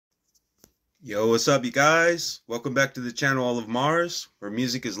Yo, what's up, you guys? Welcome back to the channel All of Mars, where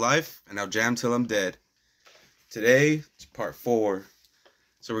music is life, and I'll jam till I'm dead. Today, it's part 4.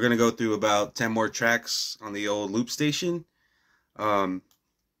 So we're going to go through about 10 more tracks on the old loop station. Um,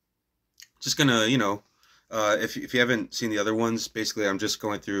 just going to, if you haven't seen the other ones, basically I'm just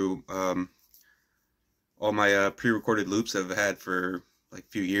going through all my pre-recorded loops that I've had for like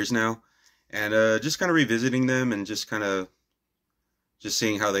a few years now. And just kind of revisiting them and just kind of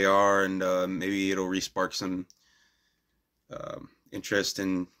seeing how they are, and maybe it'll re-spark some interest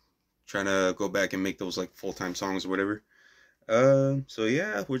in trying to go back and make those like full-time songs or whatever. So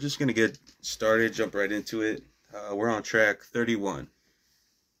yeah, we're just gonna get started, jump right into it. We're on track 31.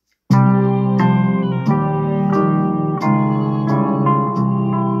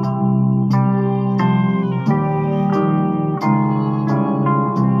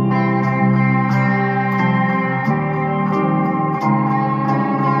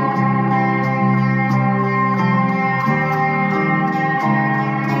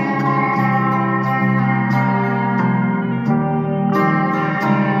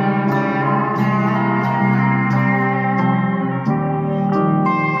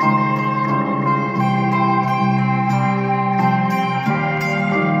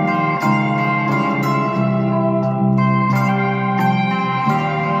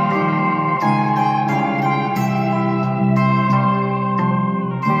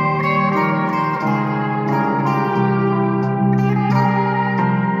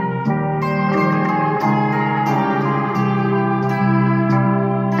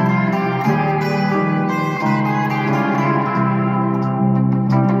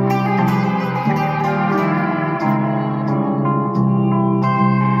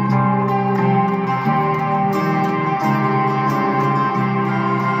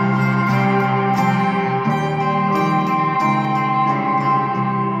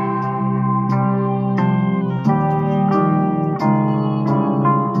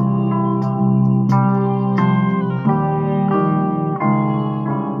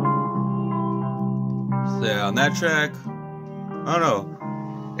 Yeah, on that track, I don't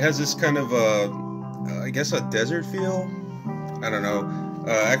know. It has this kind of I guess a desert feel. I don't know.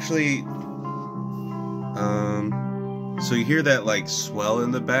 Actually, so you hear that like swell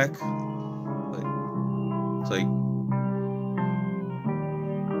in the back. Like, it's like,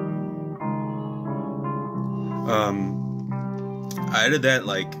 I added that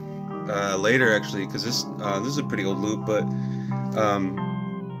like later actually, because this is a pretty old loop, but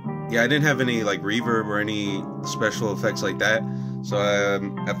yeah, I didn't have any like reverb or any special effects like that. So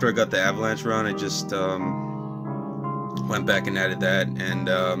after I got the avalanche run, I just went back and added that, and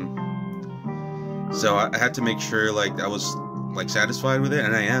so I had to make sure like I was like satisfied with it,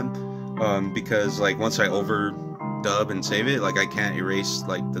 and I am, because like once I overdub and save it, like I can't erase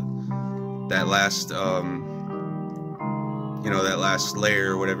like that last that last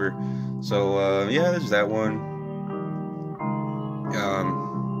layer or whatever. So yeah, there's that one.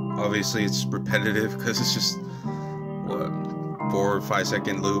 Obviously it's repetitive because it's just what, 4 or 5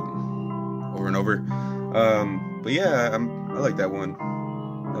 second loop over and over. But yeah, I like that one.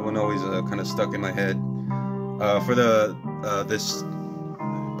 That one always kind of stuck in my head. For the this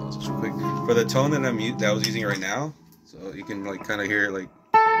pause this real quick. For the tone that I was using right now, so you can like kind of hear like.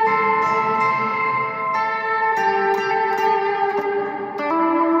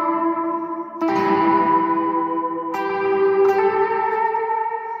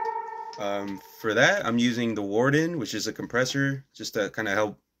 For that, I'm using the Warden, which is a compressor, just to kind of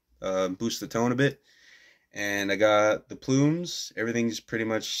help boost the tone a bit. And I got the plumes. Everything's pretty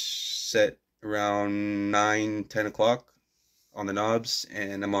much set around 9, 10 o'clock on the knobs,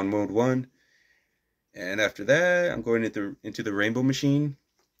 and I'm on mode 1. And after that, I'm going into the rainbow machine,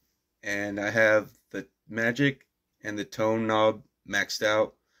 and I have the magic and the tone knob maxed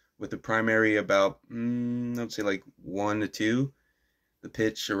out, with the primary about, I'd say like 1 to 2. The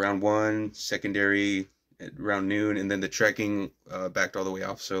pitch around 1, secondary at around noon, and then the tracking backed all the way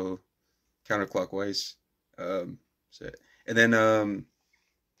off, so counterclockwise. And then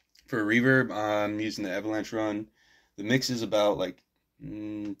for reverb, I'm using the avalanche run. The mix is about like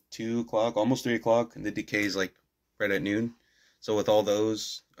 2 o'clock, almost 3 o'clock, and the decay is like right at noon. So with all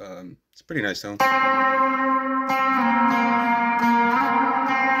those, it's a pretty nice tone.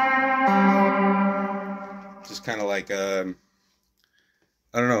 Just kind of like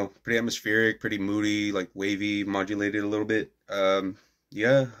I don't know, pretty atmospheric, pretty moody, like wavy, modulated a little bit. Yeah,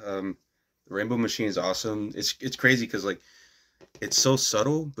 the Rainbow Machine is awesome. It's crazy because like it's so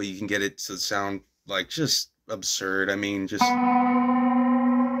subtle, but you can get it to sound like just absurd. I mean, just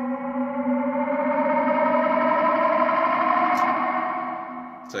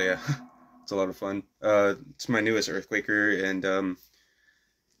so yeah, It's a lot of fun. It's my newest Earthquaker, and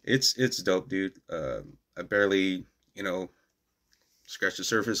it's dope, dude. I barely, you know, scratched the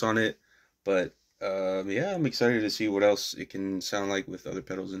surface on it, but yeah, I'm excited to see what else it can sound like with other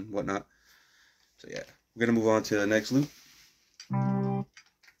pedals and whatnot. So yeah, we're gonna move on to the next loop.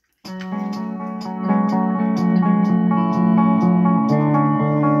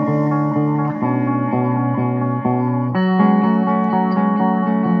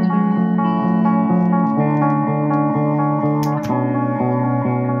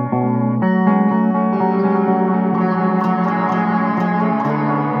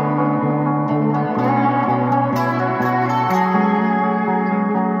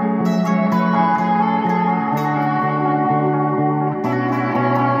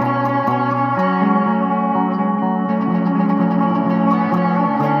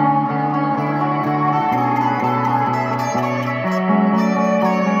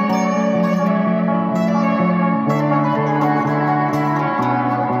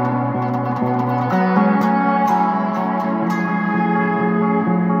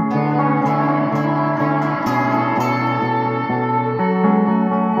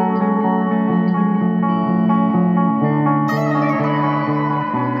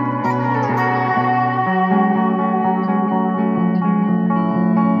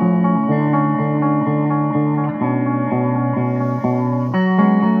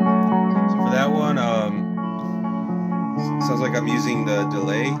 Sounds like I'm using the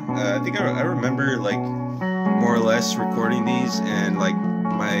delay. I think I remember like more or less recording these and like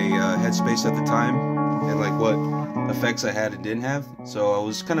my headspace at the time and like what effects I had and didn't have. So I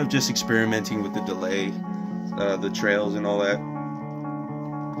was kind of just experimenting with the delay, the trails and all that.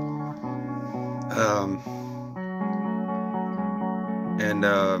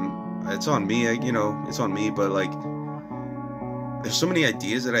 It's on me, you know, it's on me, but like there's so many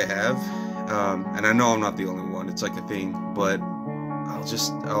ideas that I have, and I know I'm not the only one, it's like a thing, but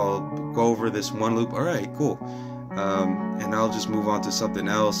I'll go over this one loop, alright, cool, and I'll just move on to something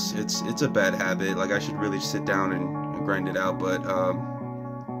else. It's a bad habit, like I should really sit down and grind it out, but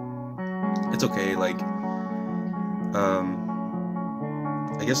it's okay, like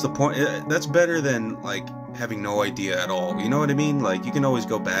I guess the point, that's better than like having no idea at all, you know what I mean? Like you can always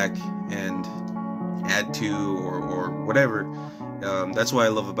go back and add to or whatever. That's what I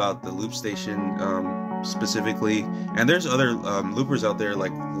love about the loop station specifically, and there's other loopers out there,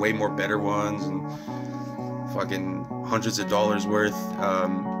 like way more better ones and fucking hundreds of dollars worth,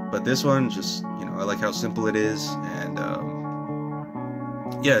 but this one just, you know, I like how simple it is, and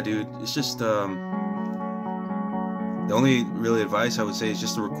yeah dude, it's just the only really advice I would say is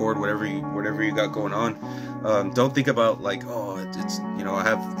just to record whatever you got going on. Don't think about like, oh, it's you know, I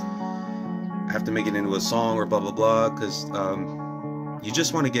have to make it into a song or blah blah blah, because you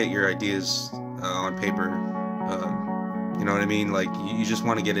just want to get your ideas on paper. You know what I mean? Like you just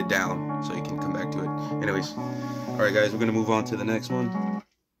want to get it down so you can come back to it. Anyways, all right guys, we're gonna move on to the next one.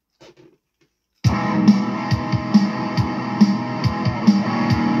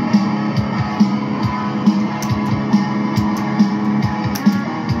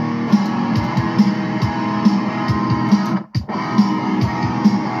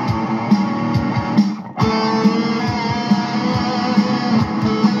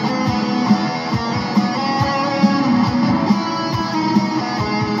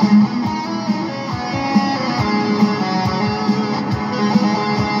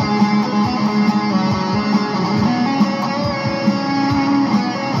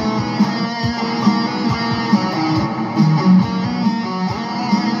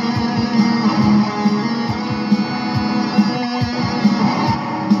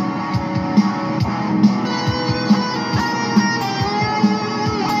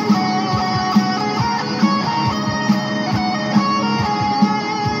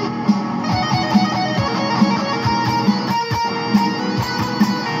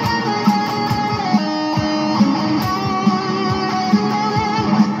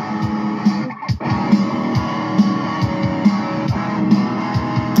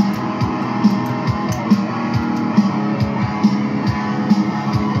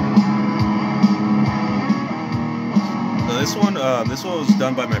 This one was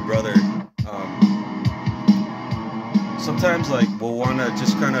done by my brother. Sometimes like we'll want to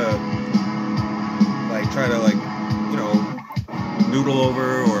just kind of like try to like, you know, noodle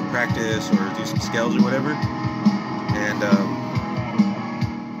over or practice or do some scales or whatever, and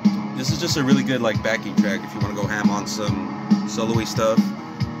this is just a really good like backing track if you want to go ham on some solo-y stuff.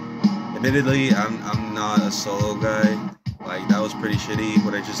 Admittedly, I'm not a solo guy. Like that was pretty shitty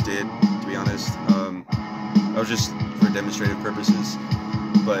what I just did, to be honest. I was just for demonstrative purposes,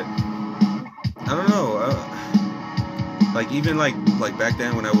 but I don't know. Like even like back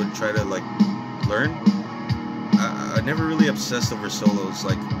then when I would try to like learn, I never really obsessed over solos.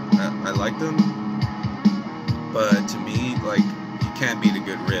 Like I like them, but to me, like you can't beat a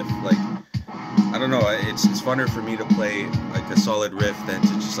good riff. Like I don't know. It's funner for me to play like a solid riff than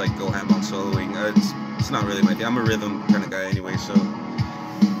to just like go ham on soloing. It's not really my thing. I'm a rhythm kind of guy anyway. So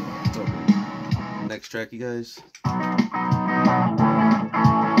next track, you guys.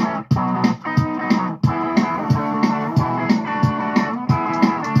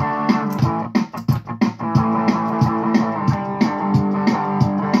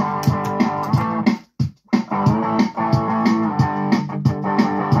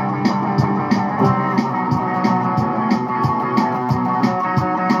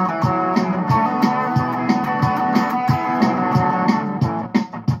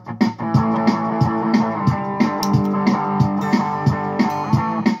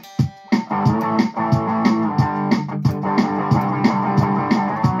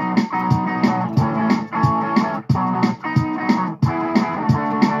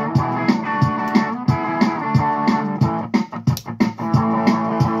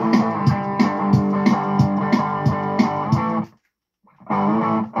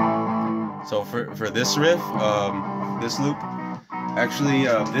 So for this riff, this loop, actually,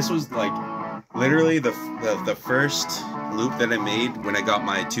 this was like literally the first loop that I made when I got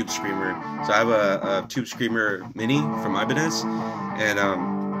my Tube Screamer. So I have a Tube Screamer Mini from Ibanez, and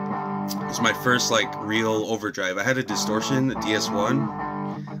it was my first like real overdrive. I had a distortion, a DS1,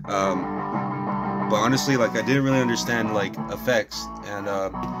 but honestly, like I didn't really understand like effects, and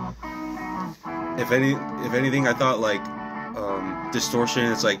if anything, I thought like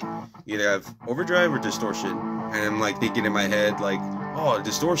distortion, it's like either have overdrive or distortion, and I'm like thinking in my head like, oh,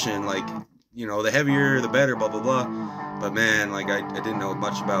 distortion, like, you know, the heavier the better, blah blah blah. But man, like I didn't know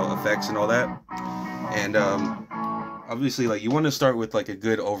much about effects and all that, and obviously like you want to start with like a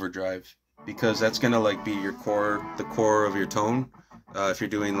good overdrive, because that's gonna like be your core, the core of your tone. If you're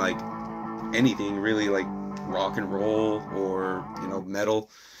doing like anything really, like rock and roll or, you know,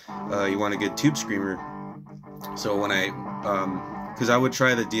 metal, you want a good Tube Screamer. So when because I would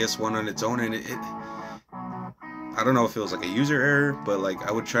try the DS1 on its own, and it I don't know if it was like a user error, but like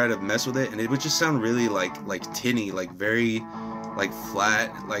I would try to mess with it, and it would just sound really like tinny, like very like flat,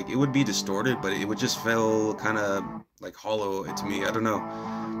 like it would be distorted, but it would just feel kind of like hollow to me. I don't know.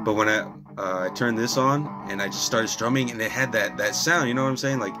 But when I turned this on and I just started strumming, and it had that sound, you know what I'm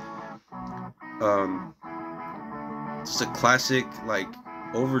saying? Like just a classic like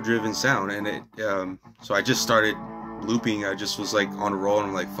overdriven sound, and it so I just started looping. I just was like on a roll, and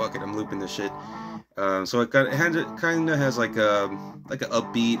I'm like, fuck it, I'm looping this shit. So it kind of has like a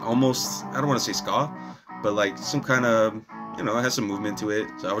upbeat, almost, I don't want to say ska, but like some kind of, you know, it has some movement to it.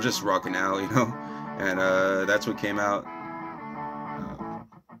 So I was just rocking out, you know, and that's what came out.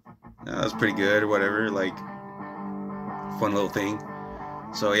 That was pretty good or whatever, like fun little thing.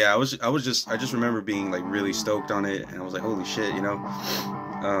 So yeah, I just remember being like really stoked on it, and I was like, holy shit, you know,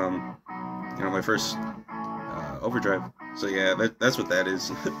 my first overdrive. So yeah, that's what that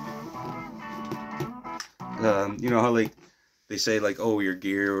is. You know how like they say like, oh, your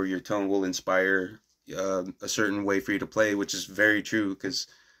gear or your tone will inspire a certain way for you to play, which is very true, because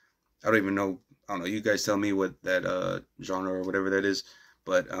I don't know, you guys tell me what that genre or whatever that is,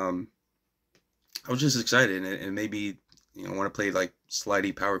 but I was just excited, and maybe, you know, want to play like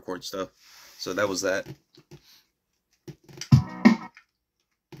slidey power chord stuff. So that was that.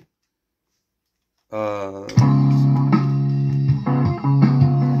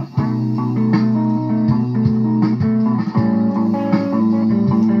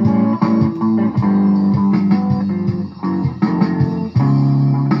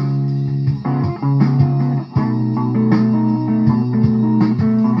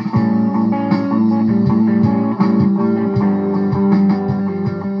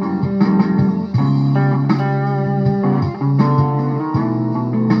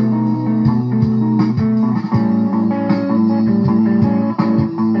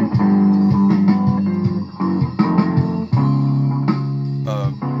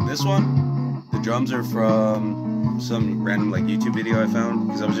 This one, the drums are from some random like YouTube video I found,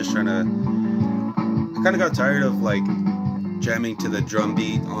 because I was just I kind of got tired of like jamming to the drum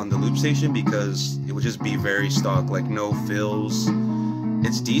beat on the loop station, because it would just be very stock, like no fills.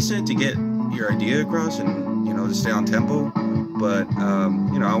 It's decent to get your idea across and, you know, to stay on tempo, but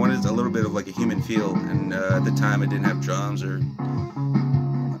you know, I wanted a little bit of like a human feel, and at the time I didn't have drums, or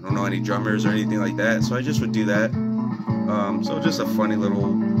I don't know any drummers or anything like that, so I just would do that. So just a funny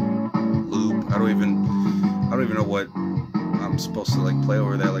little loop. I don't even know what I'm supposed to like play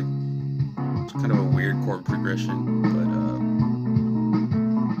over that, like It's kind of a weird chord progression, but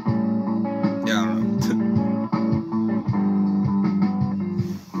yeah, I don't know. So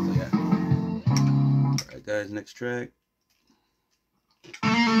yeah. Alright guys, next track.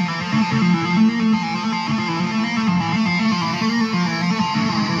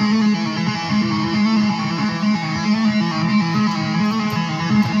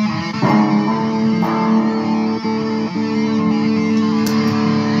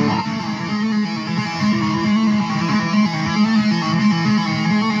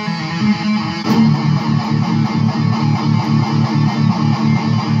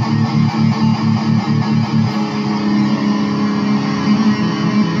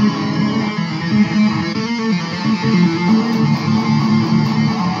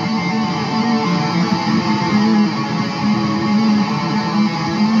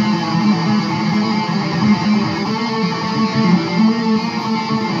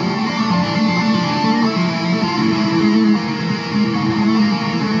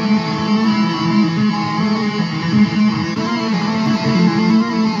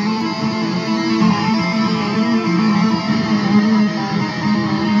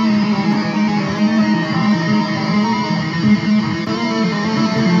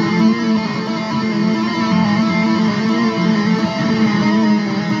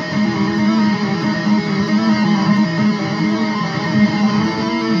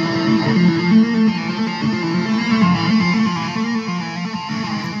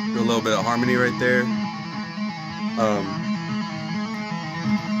 A little bit of harmony right there.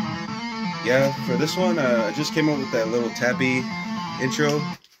 Yeah, for this one, I just came up with that little tappy intro.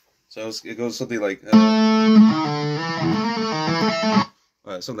 So it goes something like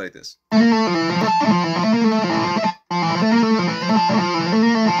something like this.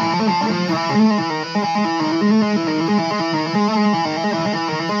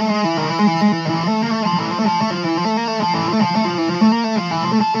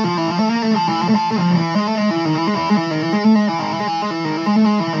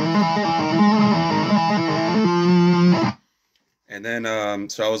 And then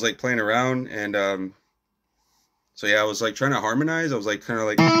so I was like playing around, and so yeah, I was like trying to harmonize. I was like kind of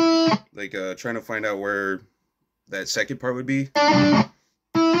like trying to find out where that second part would be.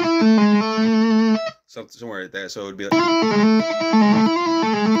 Somewhere like that. So it would be like,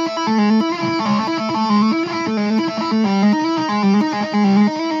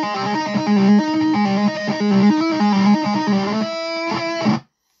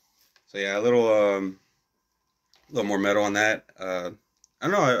 so yeah, a little more metal on that. I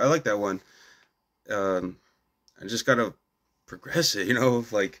don't know. I like that one. I just gotta progress it, you know.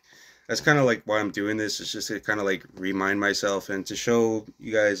 Like that's kind of like why I'm doing this. It's just to kind of like remind myself and to show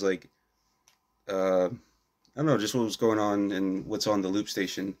you guys like I don't know, just what was going on and what's on the loop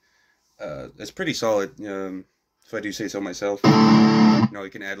station. It's pretty solid. If I do say so myself. You know, you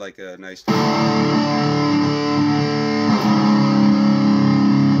can add like a nice,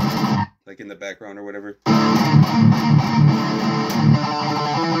 like in the background or whatever.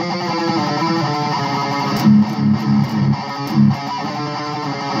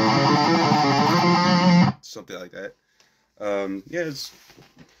 Something like that. Yeah, it's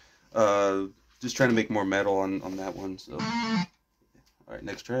just trying to make more metal on that one. So, all right,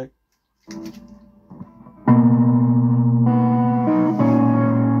 next track.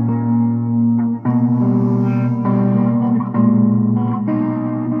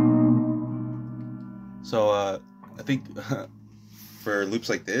 So I think for loops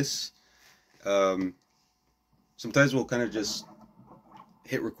like this, sometimes we'll kind of just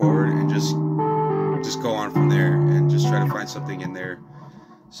hit record and just go on from there and just try to find something in there.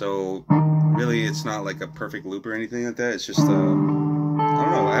 So really, it's not like a perfect loop or anything like that. It's just I don't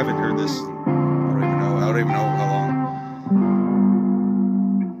know. I haven't heard this. I don't even know how long.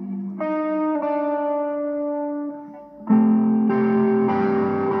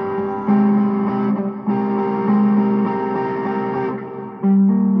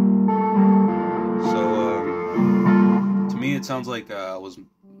 So to me, it sounds like I was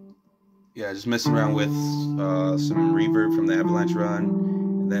just messing around with some reverb from the Avalanche run,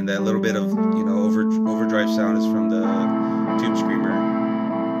 and then that little bit of overdrive sound is from the Tube Screamer.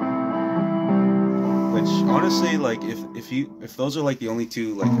 Which honestly, like if those are like the only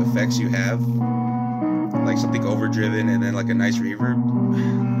two like effects you have, like something overdriven and then like a nice reverb,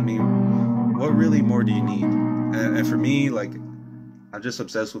 I mean, what really more do you need? And for me, like I'm just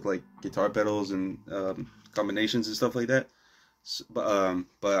obsessed with like guitar pedals and combinations and stuff like that. But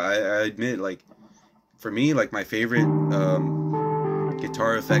I admit, like for me, like my favorite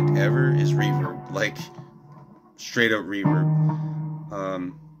guitar effect ever is reverb, like straight up reverb.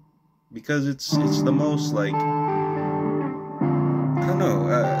 because it's the most like, I don't know,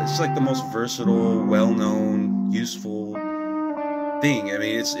 it's like the most versatile, well-known, useful thing. I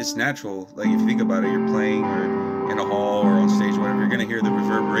mean, it's natural. Like if you think about it, you're playing or in a hall or on stage or whatever, you're gonna hear the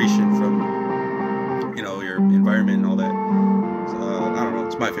reverberation from, you know, your environment and all that. So I don't know,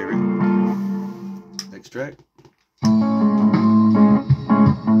 it's my favorite. Next track.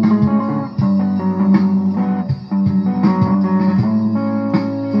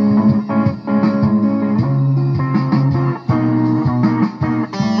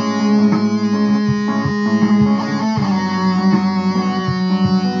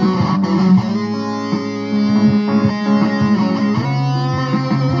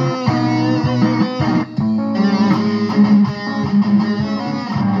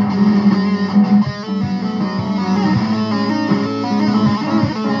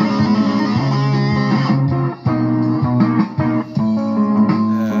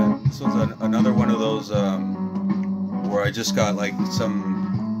 Where I just got like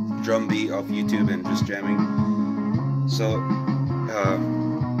some drum beat off YouTube and just jamming. So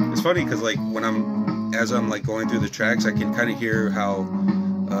it's funny because like when as I'm like going through the tracks, I can kind of hear how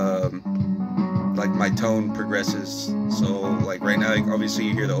like my tone progresses. So like right now, like, obviously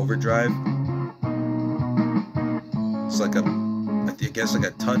you hear the overdrive. It's like I guess like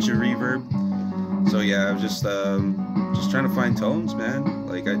a touch of reverb. So yeah, I'm just trying to find tones, man.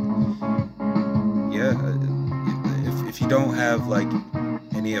 Like if you don't have like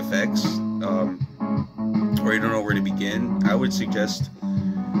any effects, or you don't know where to begin, I would suggest,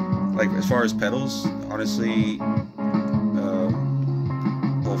 like as far as pedals, honestly,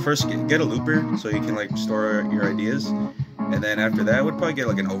 well, first get a looper so you can like store your ideas, and then after that I would probably get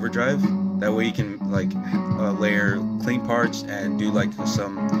like an overdrive. That way you can like layer clean parts and do like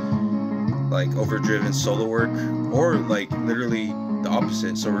some like overdriven solo work, or like literally the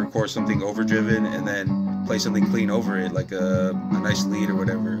opposite, so record something overdriven and then play something clean over it, like a nice lead or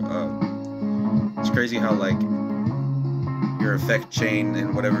whatever. It's crazy how like your effect chain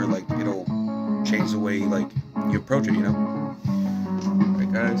and whatever, like it'll change the way like you approach it, you know.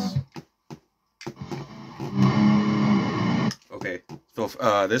 Alright guys, okay, so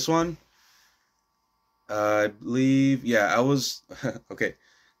this one, I believe, yeah, I was okay,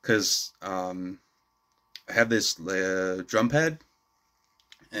 because I have this drum pad,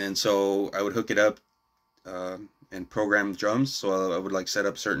 and so I would hook it up and program drums. So I would like set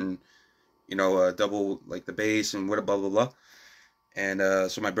up certain, you know, double like the bass and what blah blah blah. And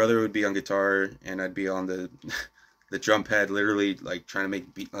so my brother would be on guitar and I'd be on the the drum pad, literally like trying to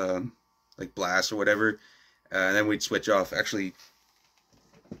make beat, like blast or whatever. And then we'd switch off. Actually,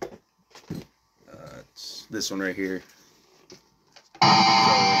 it's this one right here. So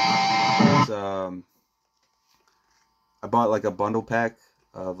it's, I bought like a bundle pack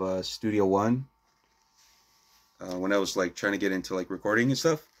of Studio One when I was like trying to get into like recording and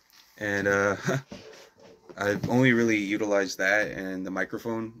stuff, and I've only really utilized that and the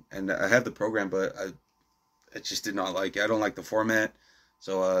microphone, and I have the program, but I just did not like it. I don't like the format,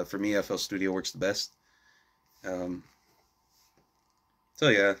 so for me FL Studio works the best. So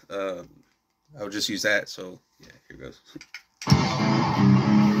yeah, I would just use that. So yeah, here goes.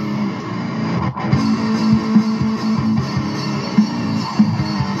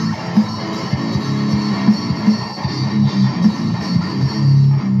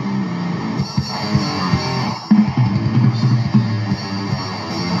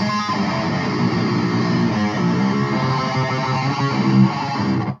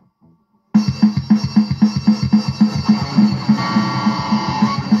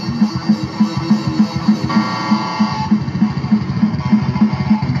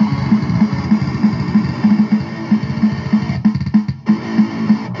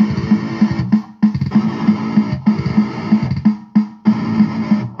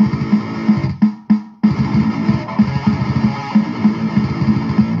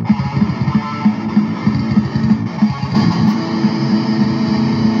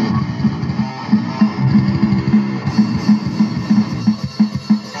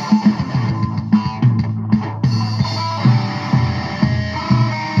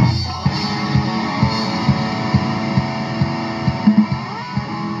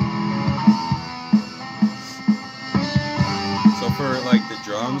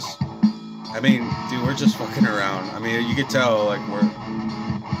 I mean, dude, we're just fucking around. I mean, you could tell, like, we're,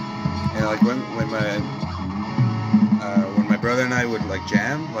 and like when my brother and I would like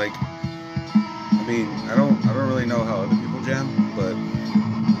jam, like, I mean, I don't really know how other people jam, but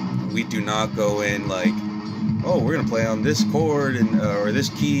we do not go in like, oh, we're gonna play on this chord and or this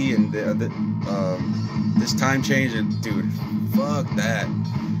key and this time change, and dude, fuck that.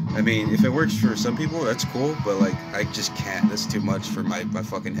 I mean, if it works for some people, that's cool, but like I just can't. That's too much for my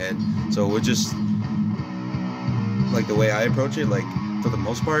fucking head. So we're just like the way I approach it. Like for the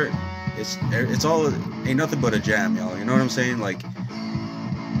most part, it's all ain't nothing but a jam, y'all. You know what I'm saying? Like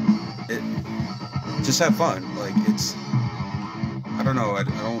it, just have fun. Like it's, I don't know. I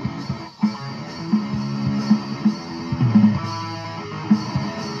don't.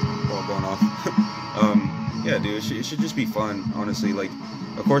 Well, going off. Yeah, dude. It should just be fun, honestly. Like,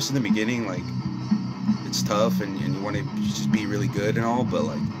 of course, in the beginning, like it's tough, and you want to just be really good and all. But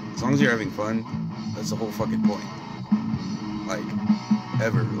like, as long as you're having fun, that's the whole fucking point. Like,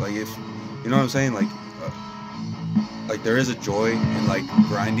 ever. Like, if you know what I'm saying, like there is a joy in like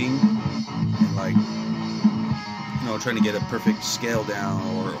grinding and like, you know, trying to get a perfect scale down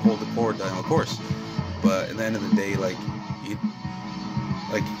or hold the chord down, of course. But at the end of the day, like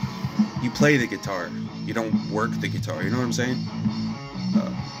you play the guitar, you don't work the guitar. You know what I'm saying?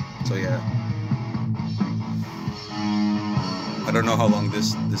 So yeah, I don't know how long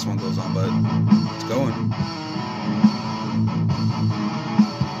this one goes on, but it's going.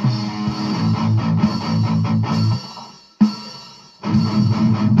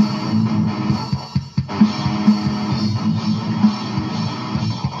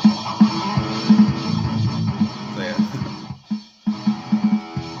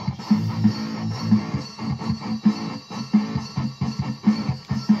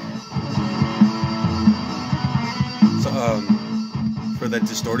 For that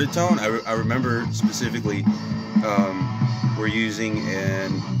distorted tone, I remember specifically we're using an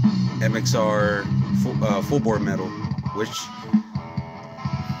MXR full bore metal, which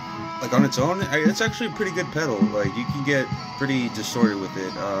like on its own, it's actually a pretty good pedal. Like you can get pretty distorted with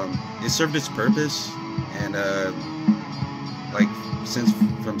it. It served its purpose, and like since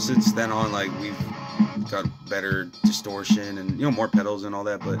then on, like we've got better distortion and, you know, more pedals and all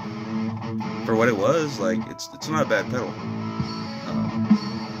that. But for what it was, like it's not a bad pedal.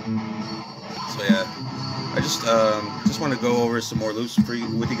 So yeah, I just want to go over some more loops with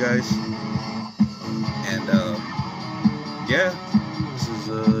you guys, and yeah, this is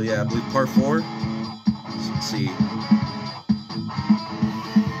yeah, I believe part 4. So let's see.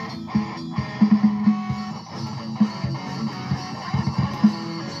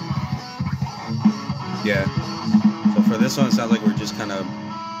 Yeah, so for this one, it sounds like we're just kind of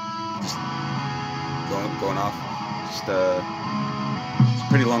just going off. Just it's a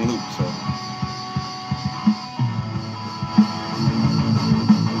pretty long loop, so.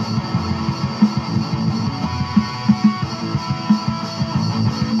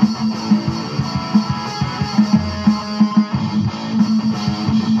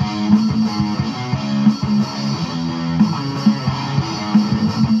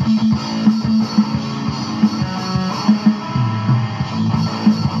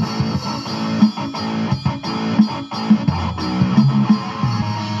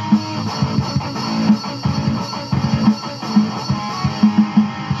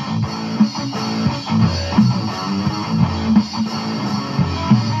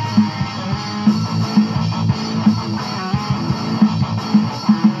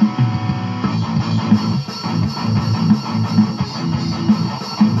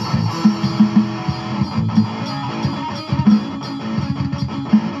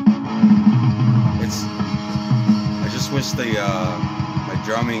 Wish my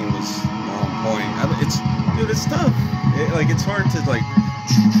drumming was more on point. Dude, it's tough. Like it's hard to like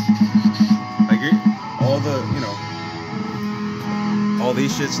all the, you know, all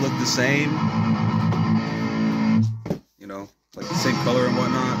these shits look the same, you know, like the same color and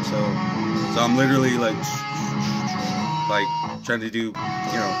whatnot. So I'm literally like trying to do, you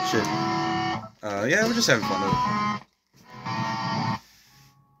know, shit. Yeah, we're just having fun though.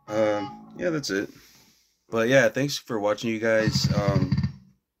 Yeah, that's it. But yeah, thanks for watching, you guys.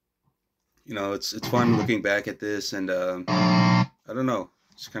 You know, it's fun looking back at this, and I don't know,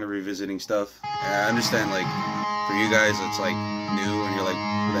 just kind of revisiting stuff. And I understand, like, for you guys, it's like new, and you're like,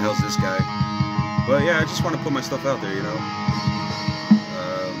 who the hell's this guy? But yeah, I just want to put my stuff out there, you know.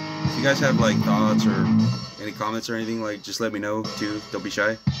 If you guys have like thoughts or any comments or anything, like, just let me know too. Don't be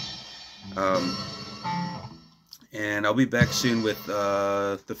shy. And I'll be back soon with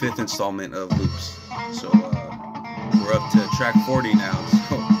the 5th installment of Loops. So we're up to track 40 now.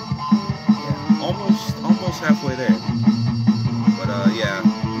 So yeah, almost halfway there. But yeah,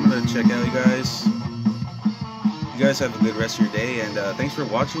 I'm gonna check out, you guys. You guys have a good rest of your day, and thanks for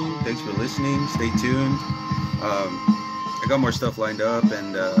watching. Thanks for listening. Stay tuned. I got more stuff lined up,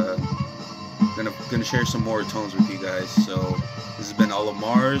 and gonna share some more tones with you guys. So this has been all of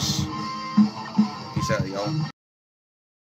Mars. Peace out, y'all.